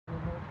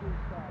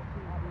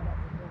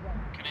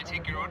to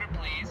take your order,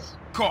 please?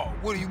 Carl,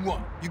 what do you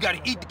want? You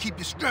gotta eat to keep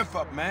your strength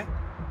up, man.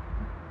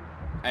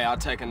 Hey, I'll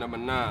take a number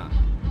 9,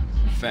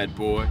 fat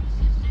boy.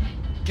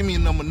 Give me a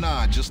number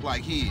 9, just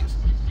like his.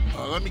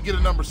 Let me get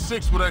a number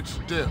 6 with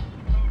extra dip.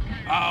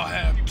 I'll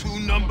have 2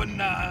 number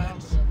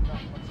 9s,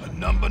 a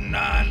number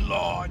 9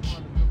 large,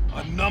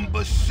 a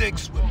number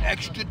 6 with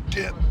extra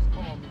dip,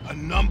 a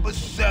number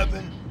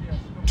 7,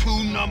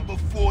 2 number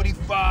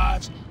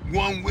 45s,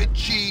 1 with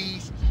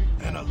cheese,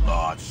 and a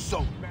large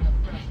soda.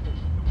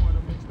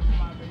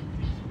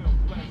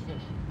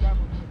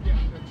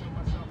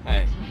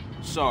 Hey,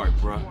 sorry,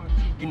 bruh.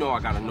 You know I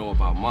gotta know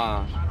about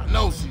mine. I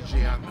know,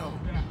 CJ, I know.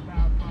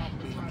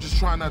 I'm just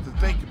trying not to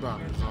think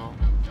about it, that's all.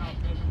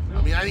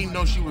 I mean, I didn't even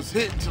know she was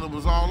hit until it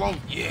was all over.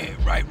 Yeah,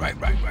 right.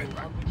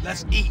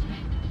 Let's eat.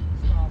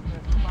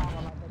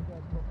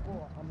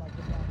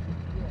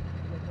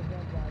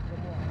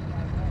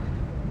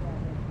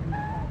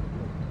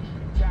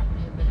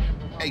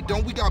 Hey,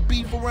 don't we got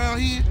beef around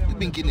here? We've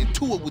been getting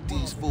into it with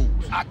these fools.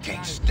 I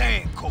can't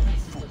stand cold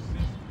food.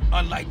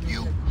 Unlike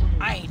you,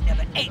 I ain't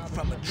never ate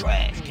from a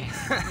trash can.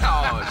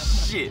 Oh,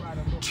 shit.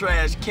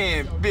 Trash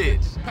can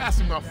bitch. Pass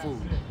me my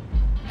food.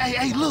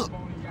 Hey, look.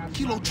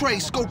 Kilo Trey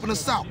scoping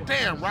us out.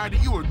 Damn, Ryder,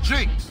 you a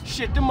jinx.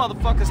 Shit, them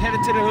motherfuckers headed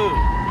to the hood.